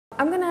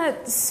I'm going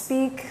to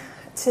speak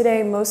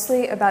today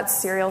mostly about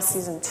Serial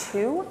Season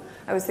 2.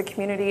 I was the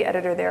community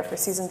editor there for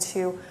Season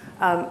 2,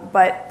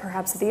 but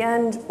perhaps at the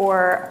end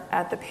or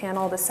at the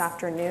panel this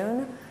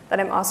afternoon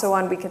that I'm also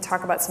on, we can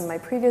talk about some of my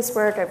previous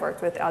work. I've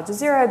worked with Al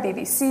Jazeera,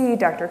 BBC,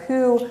 Doctor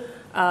Who,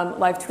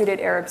 live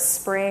tweeted Arab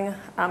Spring,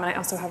 and I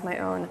also have my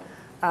own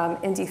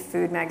indie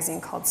food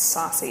magazine called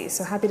Saucy,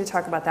 so happy to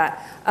talk about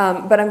that.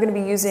 But I'm going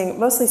to be using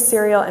mostly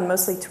Serial and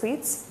mostly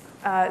tweets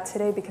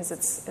today because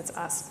it's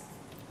us.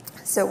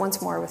 So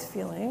once more with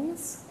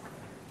feelings.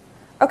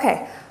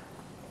 Okay,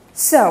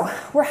 so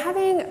we're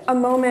having a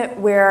moment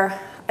where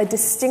a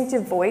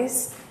distinctive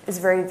voice is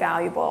very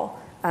valuable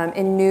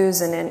in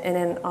news and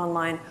in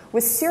online.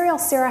 With Serial,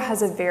 Sarah has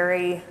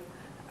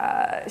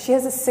she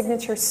has a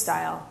signature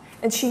style,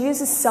 and she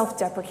uses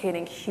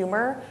self-deprecating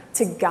humor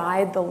to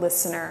guide the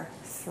listener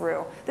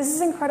through. This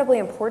is incredibly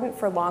important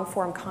for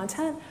long-form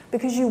content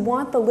because you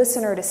want the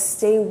listener to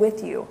stay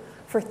with you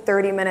for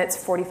 30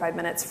 minutes, 45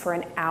 minutes, for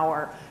an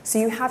hour. So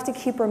you have to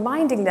keep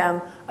reminding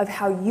them of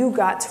how you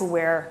got to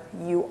where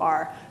you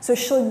are. So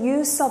she'll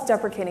use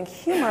self-deprecating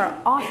humor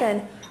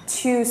often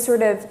to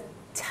sort of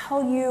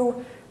tell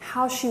you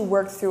how she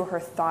worked through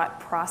her thought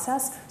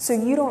process. So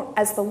you don't,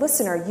 as the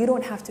listener, you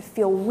don't have to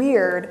feel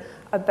weird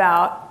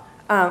about,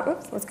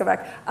 let's go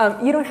back.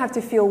 You don't have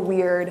to feel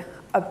weird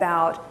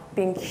about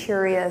being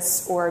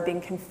curious or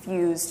being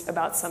confused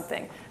about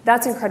something.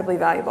 That's incredibly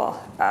valuable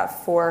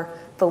for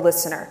the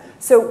listener.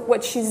 So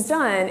what she's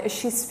done is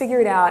she's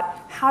figured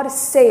out how to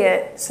say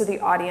it so the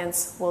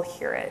audience will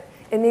hear it.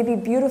 It may be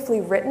beautifully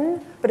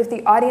written, but if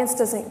the audience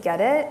doesn't get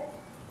it,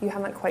 you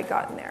haven't quite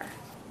gotten there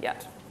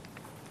yet.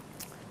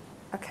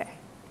 Okay.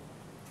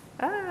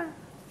 Are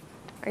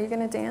you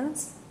going to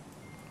dance?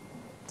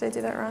 Did I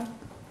do that wrong?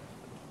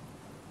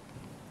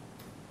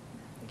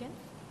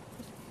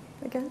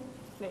 Again?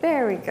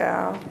 There we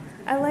go.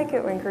 I like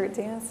it when Groot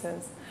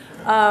dances.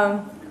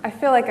 I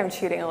feel like I'm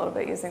cheating a little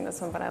bit using this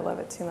one, but I love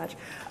it too much.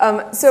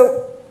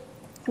 So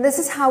this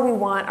is how we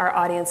want our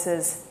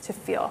audiences to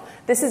feel.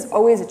 This is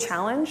always a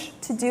challenge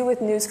to do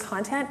with news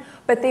content,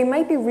 but they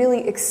might be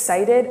really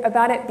excited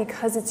about it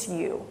because it's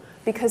you,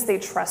 because they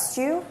trust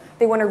you.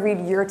 They want to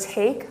read your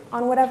take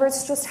on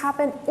whatever's just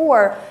happened,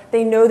 or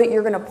they know that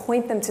you're going to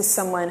point them to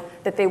someone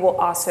that they will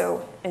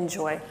also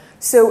enjoy.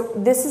 So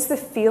this is the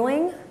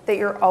feeling that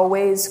you're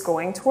always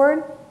going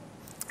toward.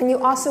 And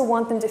you also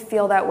want them to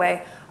feel that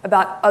way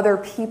about other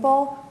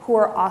people who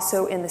are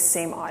also in the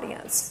same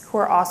audience, who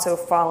are also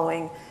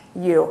following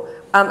you.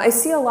 I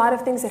see a lot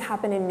of things that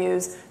happen in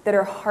news that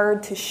are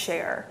hard to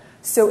share.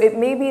 So it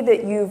may be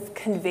that you've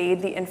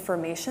conveyed the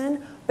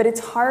information, but it's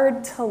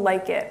hard to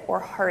like it or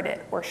heart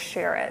it or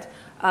share it.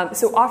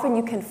 So often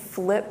you can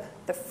flip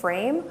the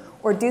frame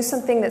or do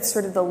something that's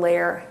sort of the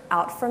layer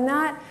out from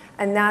that.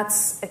 And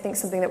that's, I think,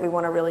 something that we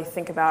want to really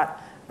think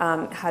about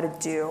how to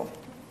do.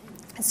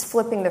 It's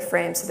flipping the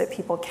frame so that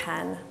people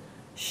can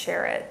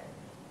share it.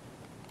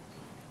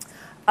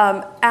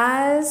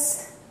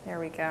 There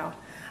we go.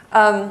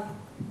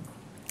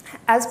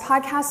 As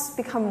podcasts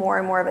become more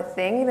and more of a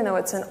thing, even though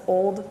it's an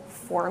old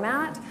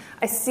format,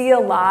 I see a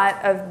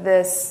lot of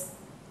this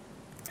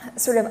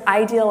sort of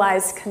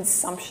idealized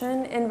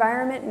consumption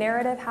environment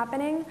narrative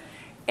happening.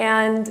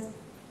 And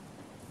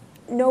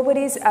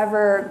nobody's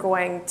ever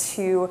going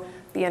to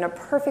be in a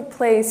perfect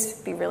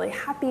place, be really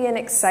happy and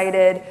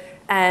excited,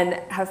 and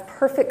have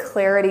perfect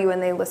clarity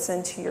when they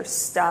listen to your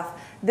stuff.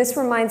 This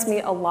reminds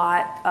me a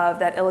lot of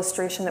that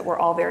illustration that we're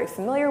all very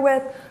familiar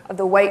with, of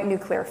the white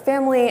nuclear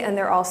family, and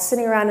they're all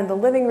sitting around in the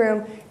living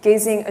room,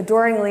 gazing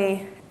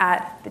adoringly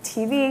at the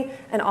TV,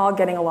 and all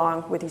getting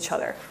along with each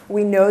other.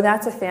 We know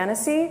that's a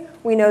fantasy.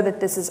 We know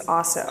that this is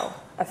also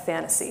a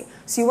fantasy.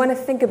 So you want to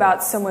think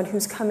about someone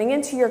who's coming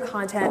into your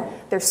content,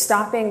 they're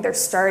stopping, they're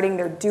starting,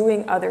 they're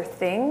doing other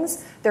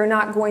things. They're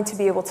not going to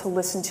be able to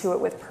listen to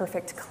it with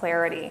perfect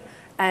clarity.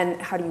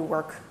 And how do you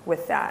work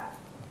with that?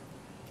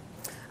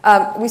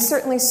 We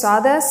certainly saw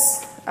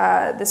this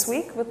this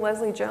week with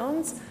Leslie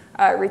Jones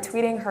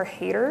retweeting her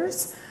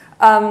haters.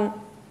 And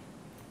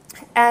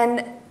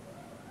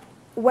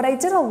what I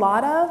did a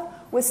lot of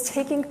was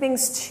taking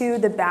things to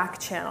the back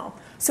channel.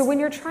 So when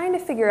you're trying to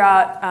figure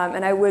out,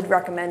 and I would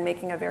recommend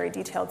making a very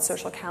detailed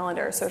social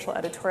calendar, social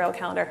editorial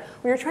calendar,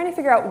 when you're trying to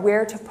figure out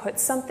where to put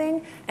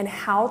something and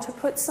how to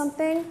put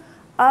something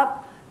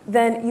up,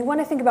 then you want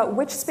to think about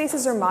which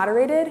spaces are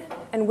moderated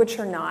and which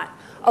are not.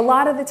 A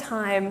lot of the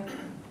time,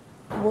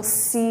 we'll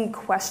see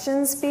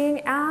questions being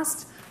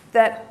asked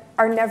that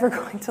are never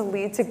going to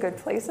lead to good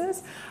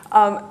places.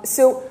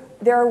 So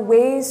there are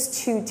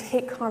ways to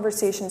take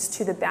conversations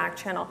to the back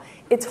channel.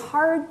 It's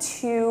hard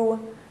to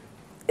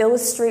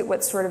illustrate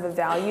what sort of a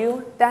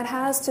value that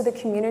has to the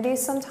community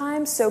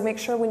sometimes. So make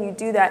sure when you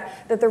do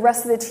that, that the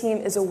rest of the team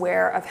is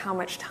aware of how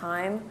much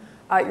time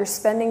you're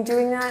spending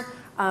doing that.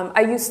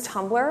 I use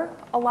Tumblr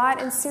a lot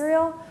in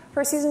Serial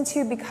for Season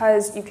 2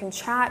 because you can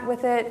chat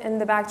with it in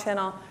the back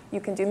channel.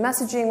 You can do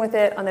messaging with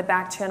it on the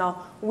back channel.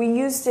 We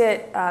used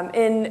it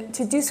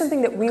to do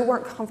something that we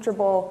weren't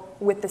comfortable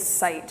with the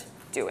site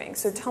doing.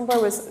 So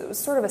Tumblr was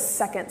sort of a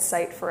second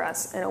site for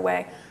us in a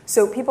way.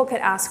 So people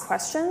could ask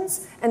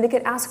questions, and they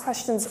could ask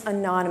questions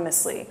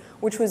anonymously,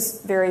 which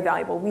was very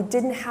valuable. We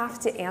didn't have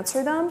to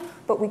answer them,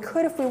 but we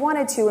could if we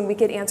wanted to, and we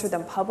could answer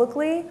them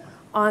publicly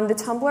on the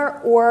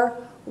Tumblr, or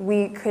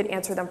we could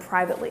answer them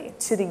privately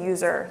to the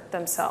user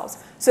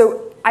themselves.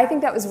 So I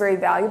think that was very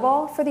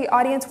valuable for the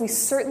audience. We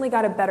certainly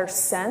got a better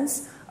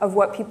sense of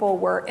what people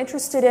were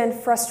interested in,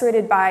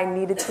 frustrated by,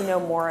 needed to know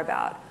more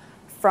about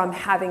from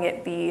having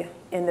it be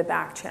in the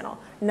back channel.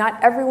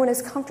 Not everyone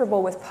is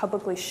comfortable with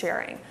publicly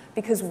sharing,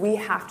 because we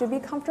have to be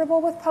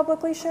comfortable with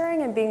publicly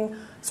sharing and being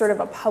sort of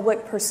a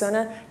public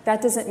persona.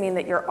 That doesn't mean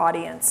that your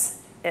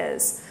audience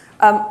is.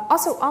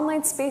 Also,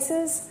 online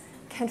spaces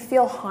can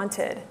feel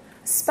haunted,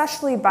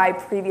 especially by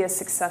previous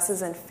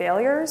successes and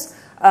failures.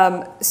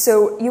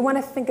 So you want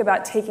to think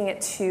about taking it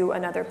to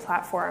another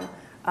platform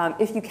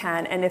if you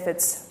can and if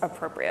it's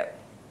appropriate.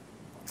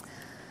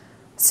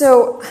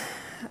 So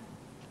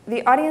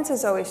the audience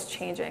is always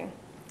changing,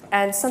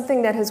 and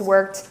something that has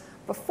worked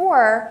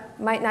before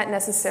might not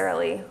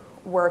necessarily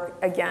work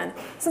again.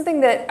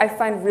 Something that I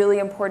find really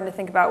important to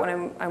think about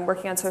when I'm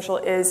working on social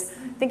is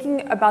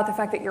thinking about the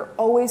fact that you're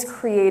always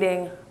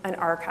creating an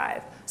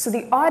archive. So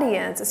the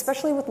audience,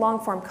 especially with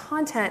long-form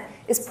content,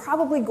 is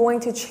probably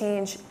going to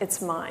change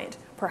its mind,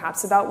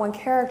 perhaps about one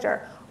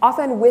character,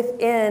 often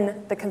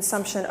within the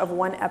consumption of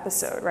one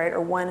episode, right,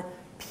 or one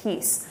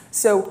piece.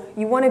 So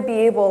you want to be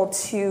able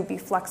to be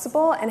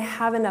flexible and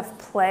have enough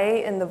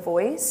play in the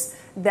voice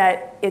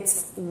that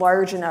it's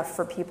large enough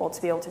for people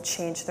to be able to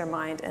change their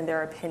mind and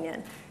their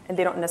opinion, and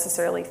they don't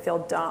necessarily feel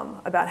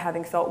dumb about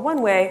having felt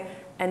one way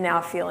and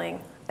now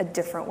feeling a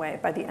different way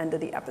by the end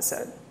of the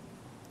episode.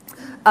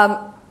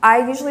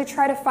 I usually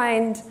try to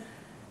find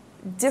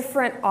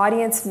different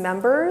audience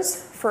members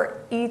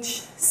for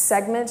each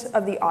segment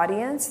of the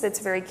audience that's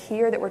very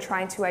key or that we're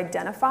trying to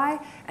identify,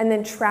 and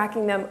then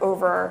tracking them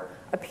over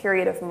a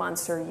period of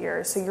months or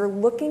years. So you're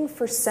looking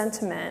for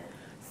sentiment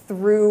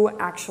through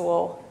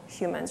actual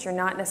humans. You're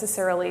not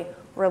necessarily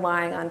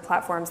relying on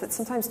platforms that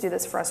sometimes do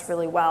this for us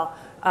really well,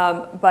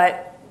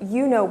 but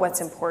you know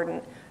what's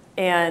important.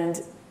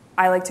 And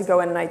I like to go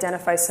in and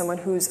identify someone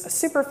who's a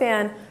super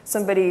fan,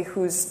 somebody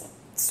who's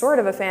sort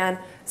of a fan,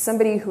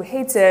 somebody who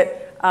hates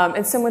it,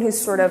 and someone who's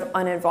sort of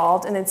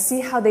uninvolved, and then see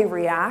how they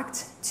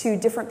react to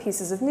different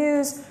pieces of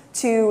news,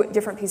 to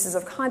different pieces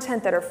of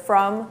content that are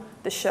from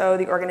the show,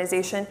 the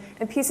organization,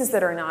 and pieces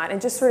that are not,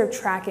 and just sort of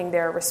tracking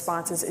their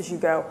responses as you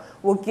go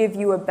will give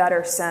you a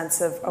better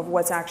sense of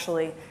what's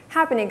actually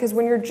happening. Because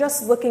when you're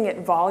just looking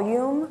at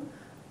volume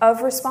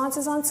of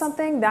responses on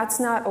something, that's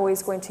not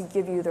always going to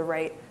give you the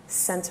right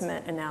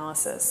sentiment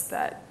analysis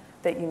that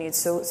you need.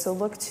 So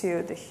look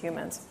to the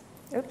humans.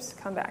 Oops,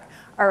 come back.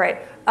 All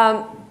right.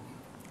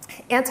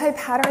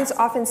 Anti-patterns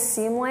often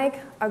seem like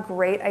a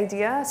great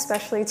idea,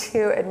 especially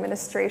to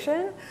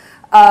administration,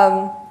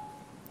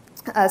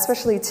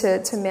 especially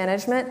to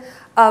management.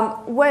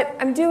 What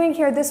I'm doing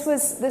here, this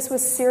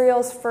was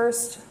Serial's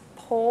first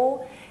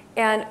poll,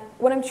 and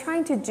what I'm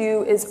trying to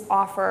do is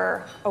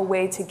offer a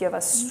way to give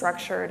us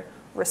structured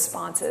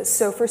responses.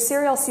 So for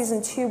Serial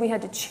Season 2, we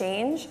had to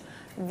change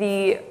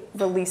the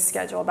release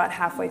schedule about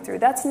halfway through.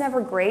 That's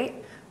never great,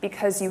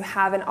 because you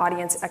have an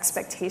audience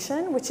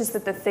expectation, which is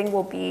that the thing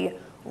will be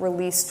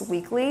released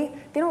weekly.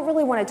 They don't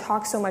really want to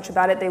talk so much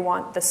about it. They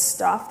want the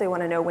stuff. They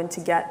want to know when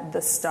to get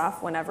the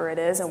stuff, whenever it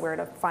is, and where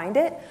to find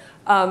it.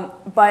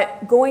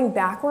 But going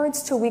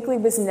backwards to weekly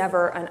was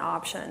never an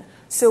option.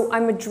 So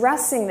I'm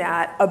addressing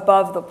that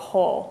above the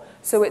poll.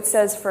 So it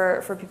says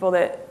for people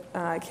that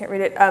I can't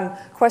read it,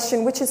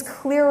 question, which is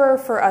clearer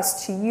for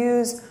us to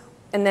use?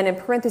 And then in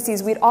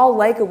parentheses, we'd all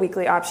like a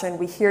weekly option.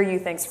 We hear you.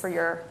 Thanks for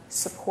your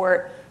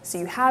support. So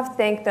you have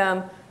thanked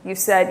them. You've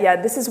said, yeah,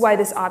 this is why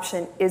this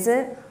option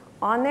isn't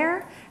on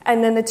there.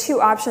 And then the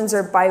two options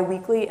are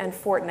bi-weekly and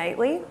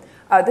fortnightly.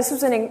 This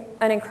was an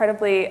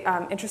incredibly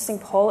interesting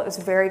poll. It was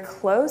very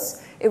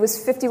close. It was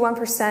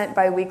 51%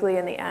 bi-weekly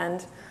in the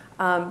end.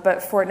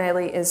 But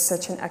fortnightly is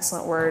such an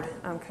excellent word.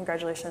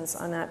 Congratulations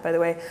on that, by the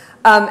way.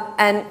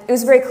 And it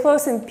was very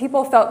close, and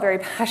people felt very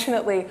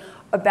passionately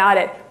about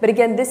it. But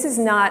again, this is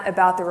not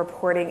about the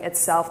reporting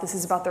itself. This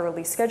is about the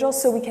release schedule,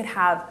 so we could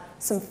have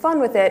some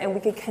fun with it, and we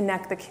could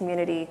connect the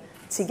community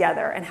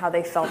together and how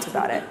they felt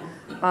about it.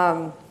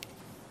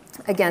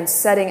 Again,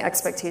 setting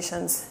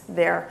expectations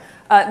there.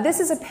 This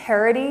is a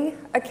parody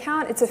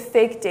account. It's a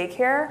fake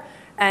daycare.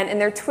 And in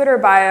their Twitter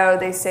bio,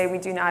 they say, we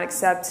do not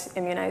accept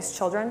immunized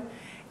children.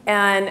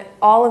 And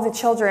all of the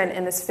children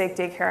in this fake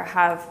daycare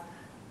have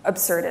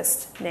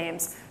absurdist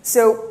names.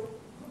 So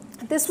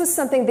this was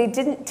something, they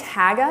didn't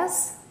tag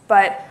us,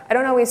 but I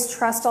don't always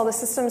trust all the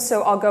systems,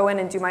 so I'll go in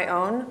and do my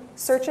own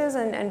searches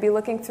and be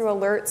looking through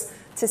alerts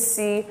to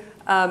see.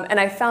 And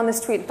I found this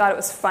tweet and thought it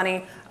was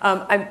funny.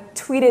 I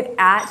tweeted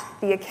at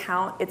the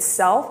account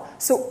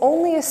itself, so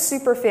only a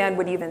super fan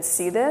would even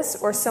see this,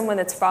 or someone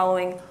that's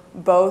following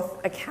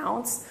both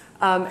accounts.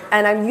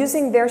 And I'm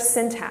using their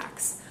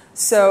syntax.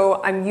 So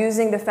I'm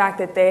using the fact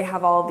that they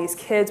have all of these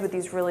kids with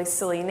these really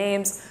silly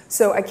names.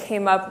 So I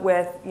came up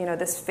with,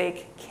 this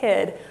fake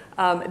kid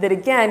that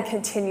again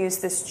continues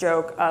this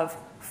joke of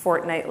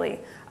fortnightly,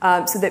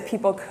 so that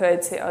people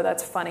could say, oh,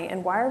 that's funny.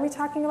 And why are we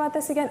talking about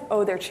this again?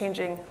 Oh, they're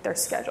changing their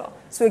schedule.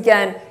 So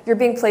again, you're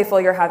being playful,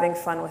 you're having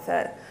fun with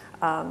it.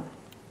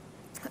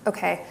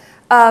 Okay.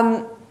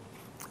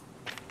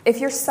 If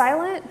you're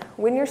silent,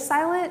 when you're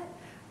silent,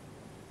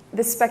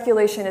 the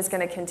speculation is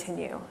going to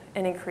continue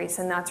and increase,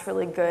 and that's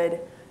really good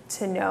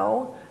to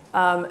know.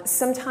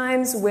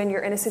 Sometimes when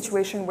you're in a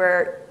situation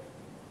where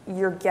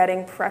you're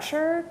getting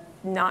pressure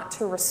not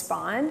to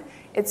respond,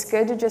 it's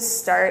good to just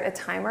start a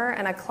timer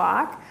and a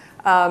clock,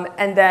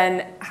 and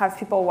then have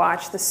people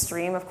watch the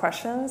stream of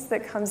questions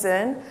that comes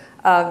in.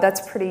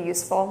 That's pretty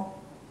useful.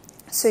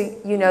 So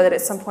you know that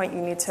at some point you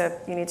need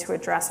to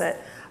address it.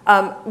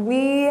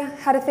 We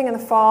had a thing in the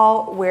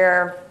fall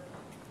where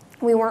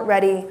we weren't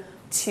ready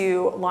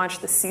to launch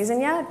the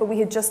season yet, but we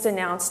had just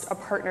announced a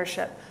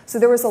partnership. So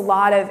there was a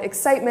lot of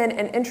excitement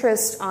and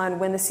interest on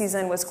when the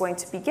season was going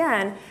to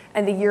begin.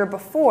 And the year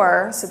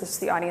before, so this is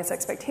the audience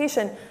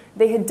expectation,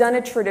 they had done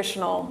a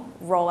traditional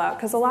rollout,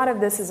 because a lot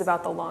of this is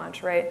about the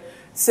launch, right?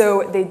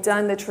 So they'd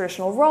done the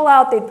traditional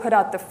rollout. They'd put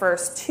out the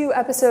first 2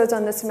 episodes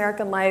on This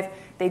American Life.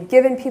 They'd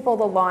given people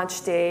the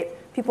launch date.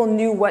 People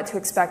knew what to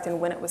expect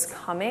and when it was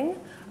coming.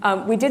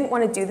 We didn't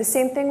want to do the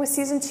same thing with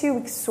season 2.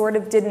 We sort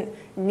of didn't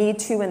need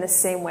to in the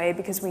same way,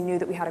 because we knew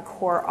that we had a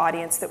core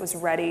audience that was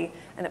ready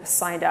and that was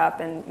signed up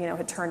and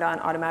had turned on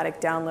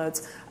automatic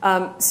downloads.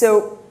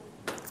 So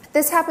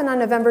this happened on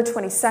November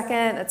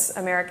 22nd. It's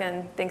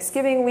American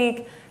Thanksgiving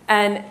week.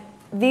 And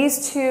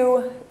these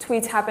 2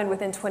 tweets happened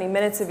within 20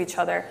 minutes of each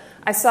other.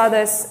 I saw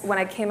this when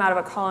I came out of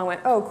a call and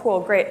went, oh,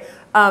 cool, great.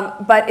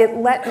 But it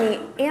let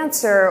me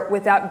answer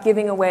without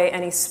giving away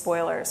any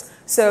spoilers.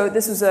 So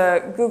this was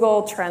a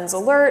Google Trends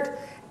alert.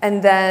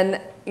 And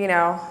then,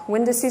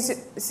 when does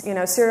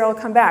Serial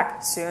come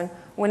back? Soon.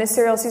 When is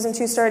Serial season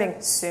 2 starting?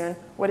 Soon.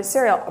 What is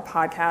Serial? A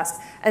podcast.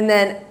 And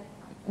then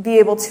be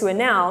able to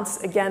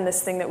announce, again,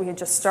 this thing that we had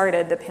just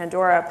started, the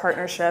Pandora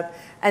partnership,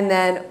 and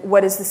then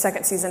what is the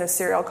second season of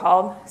Serial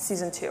called?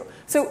 Season 2.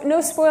 So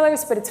no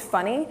spoilers, but it's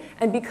funny.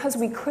 And because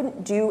we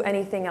couldn't do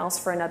anything else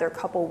for another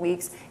couple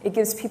weeks, it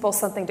gives people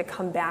something to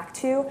come back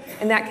to,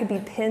 and that could be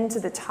pinned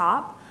to the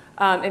top,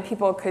 and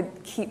people could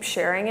keep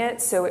sharing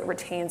it so it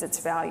retains its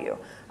value.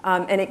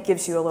 And it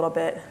gives you a little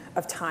bit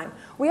of time.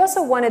 We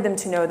also wanted them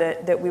to know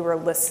that we were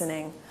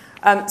listening.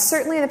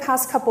 Certainly in the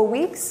past couple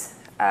weeks,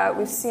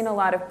 we've seen a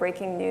lot of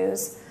breaking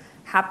news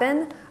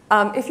happen.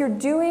 If you're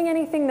doing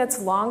anything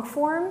that's long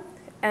form,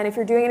 and if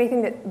you're doing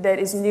anything that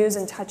is news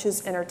and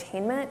touches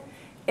entertainment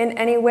in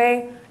any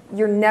way,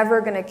 you're never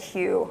going to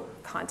queue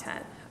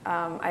content.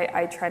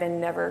 I try to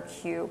never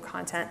queue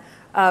content,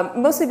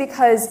 mostly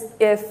because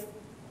if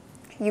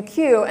you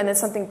queue and then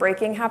something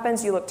breaking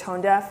happens, you look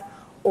tone deaf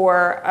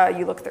or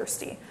you look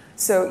thirsty.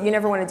 So you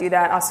never want to do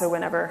that. Also,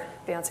 whenever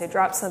Beyonce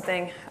drops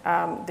something,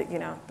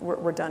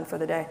 we're done for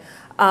the day.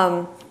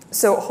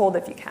 So hold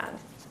if you can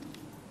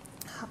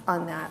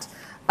on that.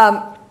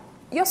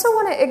 You also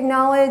want to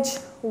acknowledge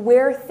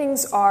where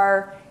things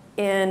are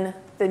in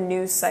the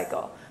news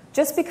cycle.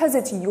 Just because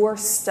it's your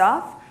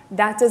stuff,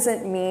 that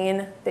doesn't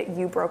mean that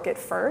you broke it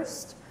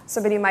first.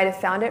 Somebody might have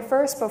found it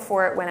first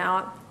before it went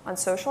out on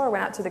social or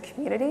went out to the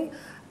community.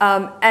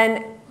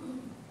 And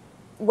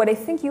what I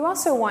think you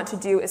also want to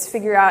do is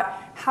figure out,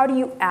 how do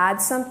you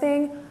add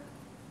something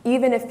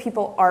even if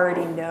people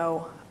already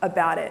know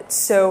about it?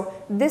 So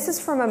this is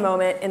from a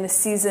moment in the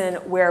season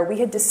where we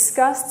had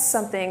discussed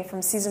something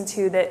from season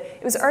 2 that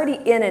it was already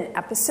in an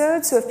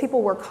episode. So if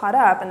people were caught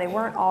up, and they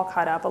weren't all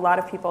caught up, a lot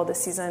of people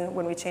this season,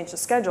 when we changed the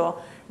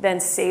schedule, then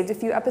saved a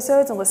few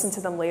episodes and listened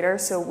to them later.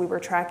 So we were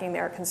tracking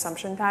their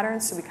consumption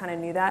patterns, so we kind of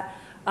knew that.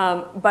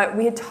 But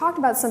we had talked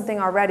about something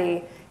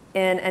already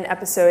in an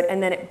episode,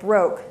 and then it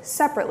broke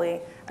separately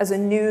as a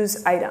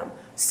news item.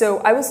 So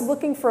I was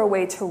looking for a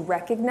way to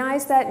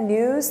recognize that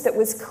news that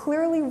was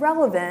clearly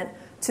relevant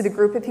to the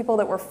group of people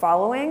that we're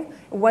following.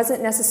 It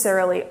wasn't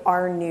necessarily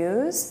our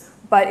news,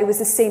 but it was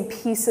the same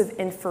piece of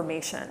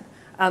information.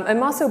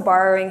 I'm also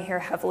borrowing here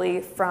heavily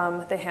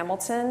from the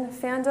Hamilton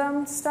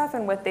fandom stuff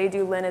and what they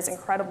do. Lynn is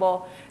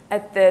incredible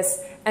at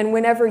this. And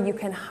whenever you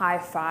can high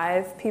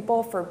five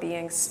people for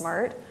being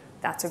smart,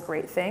 that's a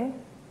great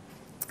thing.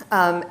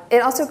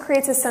 It also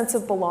creates a sense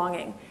of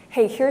belonging.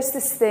 Hey, here's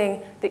this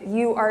thing that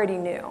you already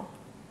knew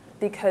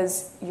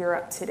because you're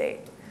up to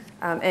date,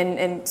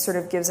 and sort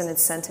of gives an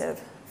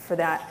incentive for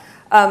that.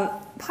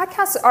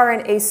 Podcasts are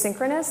an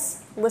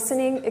asynchronous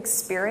listening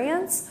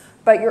experience,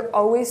 but you're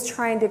always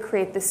trying to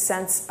create this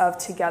sense of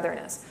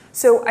togetherness.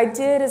 So I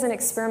did, as an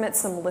experiment,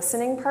 some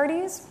listening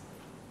parties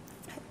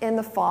in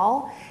the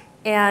fall,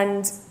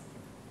 and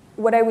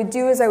what I would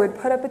do is I would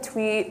put up a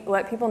tweet,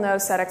 let people know,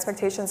 set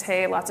expectations,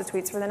 hey, lots of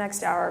tweets for the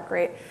next hour,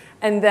 great.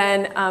 And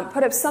then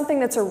put up something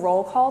that's a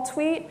roll call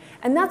tweet,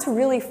 and that's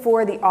really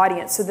for the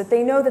audience so that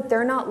they know that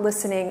they're not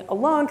listening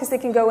alone, because they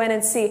can go in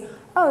and see,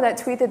 oh, that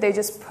tweet that they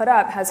just put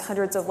up has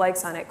hundreds of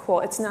likes on it,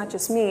 cool. It's not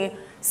just me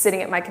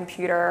sitting at my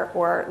computer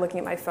or looking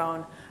at my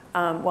phone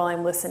while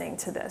I'm listening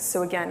to this.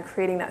 So again,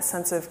 creating that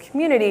sense of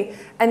community.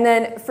 And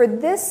then for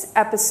this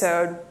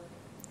episode,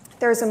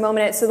 there's a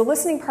moment, so the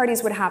listening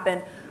parties would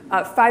happen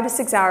 5 to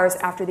 6 hours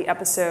after the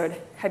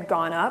episode had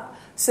gone up.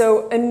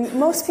 So, and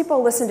most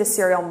people listen to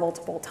Serial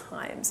multiple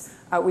times.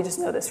 We just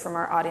know this from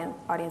our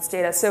audience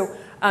data. So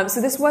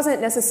this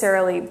wasn't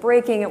necessarily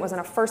breaking. It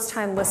wasn't a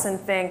first-time listen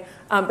thing.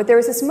 But there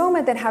was this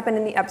moment that happened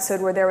in the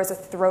episode where there was a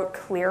throat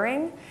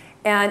clearing.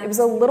 And it was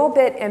a little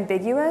bit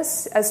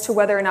ambiguous as to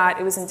whether or not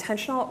it was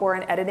intentional or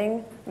an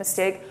editing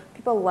mistake.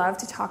 People love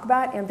to talk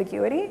about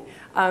ambiguity,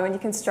 and you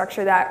can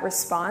structure that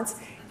response.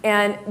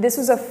 And this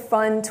was a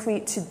fun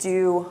tweet to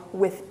do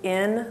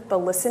within the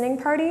listening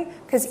party,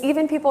 because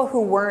even people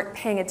who weren't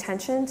paying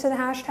attention to the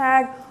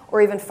hashtag or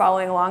even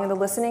following along in the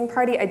listening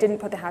party, I didn't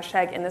put the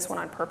hashtag in this one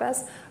on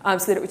purpose so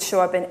that it would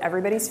show up in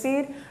everybody's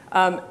feed.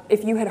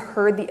 If you had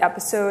heard the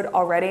episode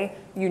already,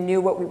 you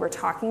knew what we were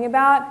talking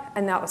about,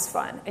 and that was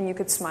fun, and you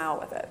could smile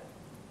with it.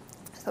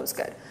 So that was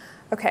good.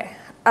 Okay.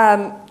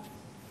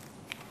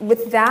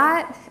 With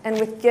that and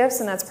with GIFs,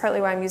 and that's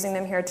partly why I'm using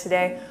them here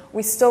today,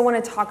 we still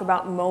want to talk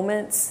about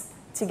moments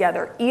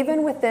together.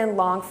 Even within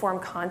long-form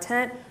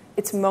content,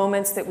 it's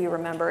moments that we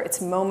remember. It's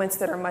moments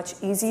that are much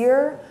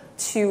easier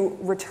to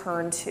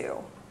return to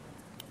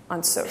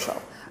on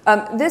social.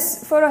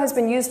 This photo has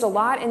been used a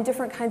lot in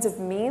different kinds of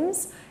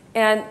memes,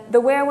 and the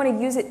way I want to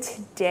use it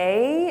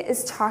today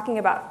is talking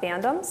about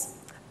fandoms.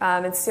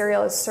 And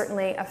Serial is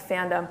certainly a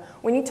fandom.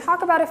 When you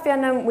talk about a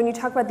fandom, when you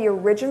talk about the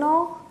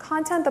original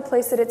content, the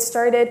place that it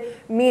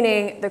started,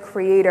 meaning the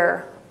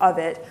creator of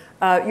it,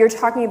 you're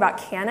talking about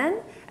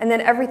canon, and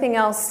then everything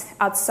else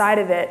outside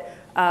of it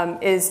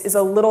is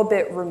a little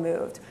bit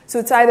removed. So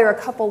it's either a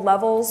couple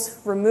levels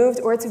removed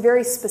or it's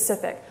very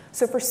specific.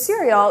 So for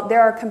Serial,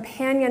 there are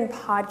companion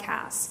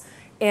podcasts.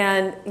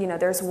 And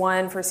there's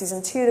one for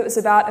season 2 that was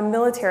about a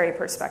military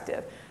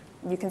perspective.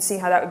 You can see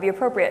how that would be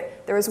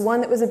appropriate. There was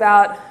one that was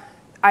about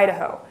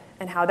Idaho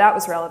and how that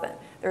was relevant.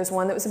 There was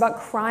one that was about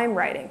crime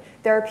writing.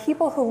 There are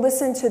people who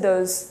listen to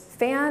those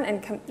fan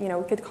and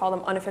we could call them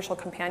unofficial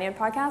companion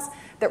podcasts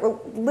that were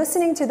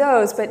listening to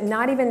those but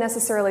not even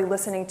necessarily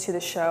listening to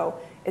the show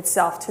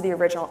itself, to the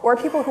original, or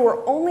people who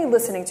were only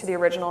listening to the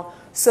original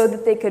so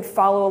that they could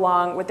follow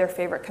along with their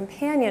favorite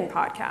companion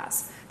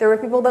podcasts. There were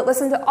people that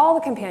listened to all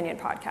the companion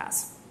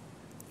podcasts,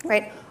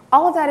 right?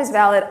 All of that is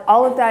valid.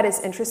 All of that is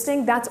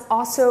interesting. That's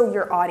also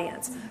your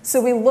audience. So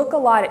we look a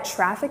lot at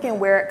traffic and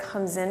where it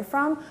comes in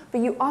from,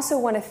 but you also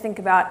want to think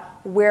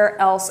about where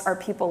else are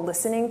people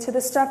listening to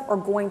this stuff or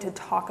going to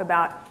talk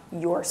about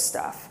your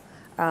stuff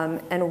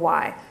and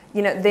why.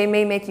 They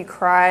may make you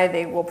cry.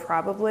 They will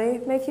probably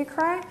make you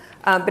cry,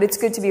 but it's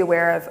good to be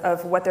aware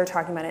of what they're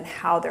talking about and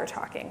how they're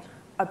talking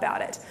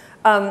about it.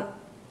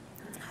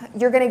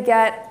 You're going to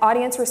get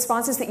audience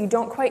responses that you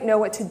don't quite know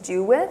what to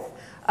do with.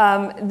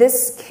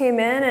 This came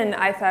in and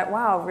I thought,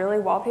 wow, really,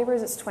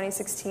 wallpapers? It's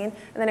 2016. And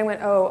then I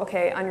went, oh,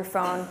 okay, on your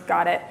phone,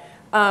 got it.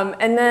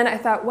 And then I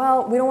thought,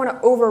 well, we don't want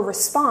to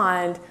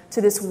over-respond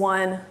to this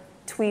one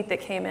tweet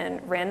that came in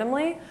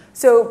randomly.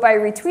 So by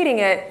retweeting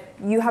it,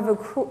 you have a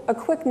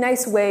quick,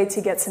 nice way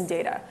to get some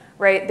data,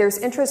 right? There's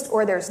interest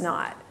or there's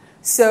not.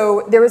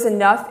 So there was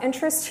enough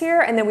interest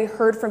here, and then we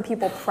heard from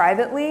people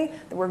privately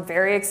that were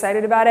very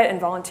excited about it and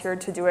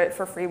volunteered to do it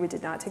for free. We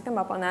did not take them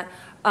up on that.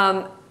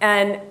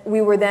 And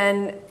we were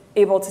then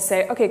able to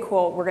say, okay,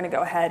 cool, we're going to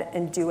go ahead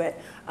and do it.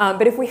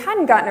 But if we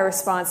hadn't gotten a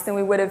response, then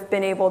we would have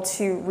been able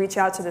to reach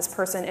out to this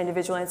person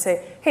individually and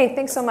say, hey,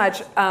 thanks so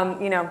much.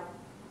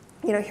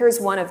 Here's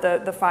one of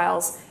the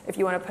files if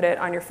you want to put it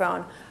on your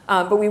phone.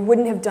 But we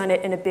wouldn't have done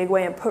it in a big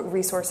way and put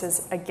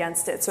resources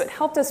against it. So it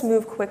helped us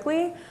move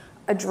quickly,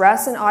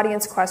 address an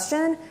audience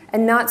question,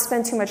 and not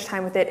spend too much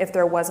time with it if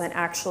there wasn't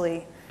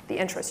actually the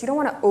interest. You don't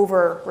want to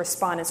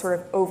over-respond and sort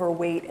of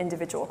overweight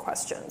individual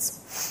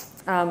questions.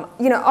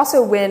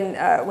 Also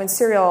when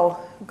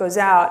Serial goes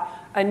out,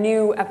 a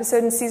new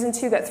episode in season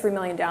 2 got 3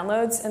 million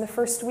downloads in the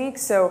first week.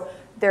 So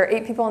there are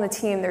 8 people on the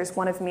team. There's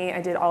one of me.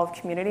 I did all of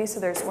Community, so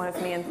there's one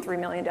of me and 3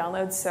 million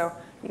downloads. So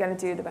you got to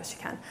do the best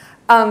you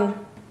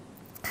can.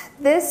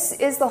 This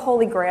is the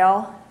Holy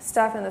Grail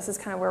stuff, and this is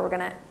kind of where we're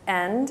going to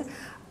end.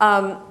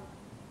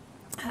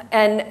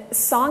 And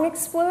Song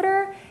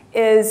Exploder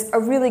is a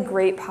really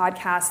great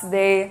podcast.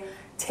 They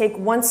take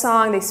one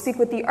song, they speak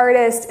with the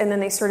artist, and then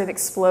they sort of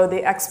explode.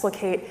 They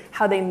explicate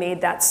how they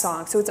made that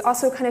song. So it's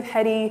also kind of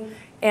heady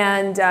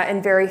and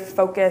very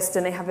focused,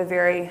 and they have a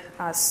very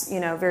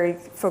very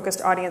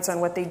focused audience on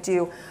what they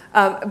do.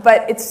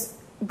 But it's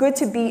good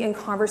to be in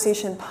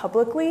conversation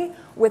publicly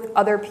with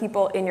other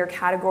people in your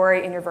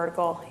category, in your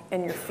vertical,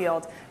 in your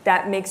field.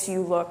 That makes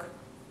you look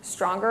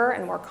stronger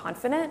and more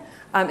confident.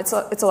 It's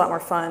a lot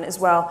more fun as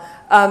well.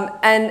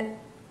 And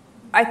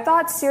I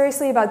thought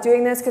seriously about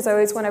doing this because I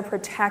always want to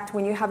protect,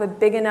 when you have a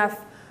big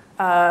enough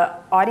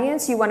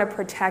audience, you want to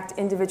protect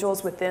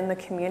individuals within the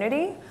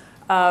community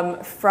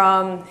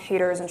from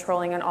haters and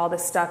trolling and all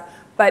this stuff.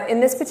 But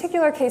in this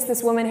particular case,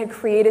 this woman had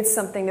created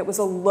something that was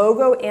a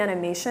logo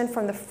animation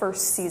from the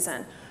first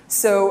season.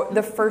 So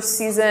the first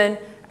season,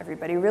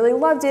 everybody really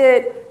loved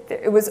it.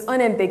 It was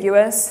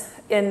unambiguous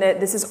in that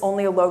this is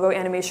only a logo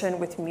animation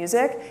with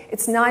music.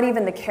 It's not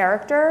even the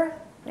character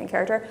main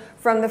character,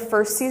 from the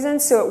first season.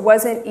 So it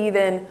wasn't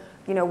even,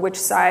 you know, which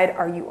side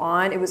are you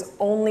on? It was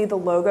only the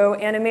logo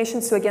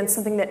animation. So again,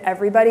 something that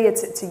everybody,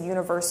 it's a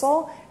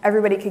universal.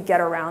 Everybody could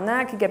get around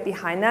that, could get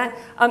behind that.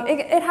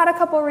 It had a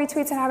couple of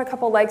retweets, it had a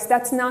couple of likes.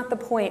 That's not the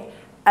point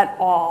at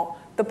all.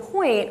 The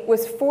point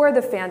was for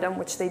the fandom,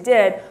 which they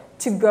did,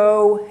 to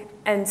go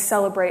and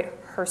celebrate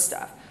her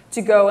stuff,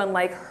 to go and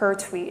like her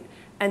tweet,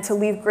 and to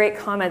leave great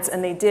comments,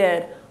 and they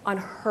did, on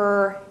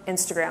her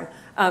Instagram.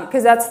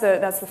 Because that's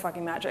the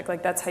fucking magic.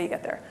 Like, that's how you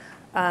get there.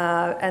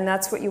 And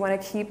that's what you want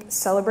to keep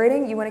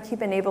celebrating. You want to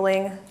keep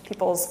enabling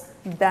people's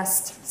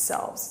best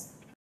selves.